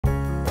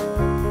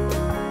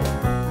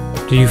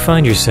Do you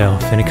find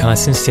yourself in a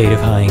constant state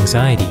of high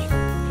anxiety?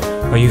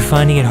 Are you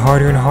finding it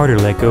harder and harder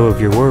to let go of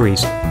your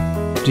worries?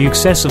 Do you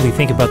excessively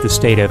think about the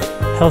state of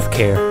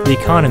healthcare, the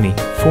economy,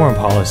 foreign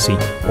policy,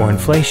 or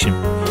inflation?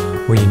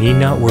 Well, you need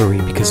not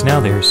worry, because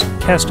now there's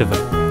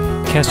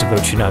Castavote.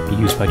 Castavote should not be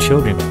used by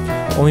children.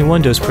 Only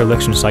one dose per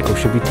election cycle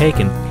should be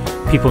taken.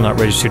 People not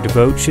registered to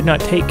vote should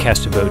not take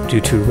Castavote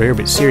due to a rare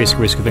but serious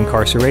risk of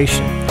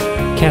incarceration.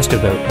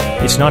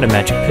 Castavote, it's not a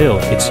magic pill,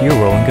 it's your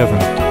role in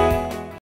government.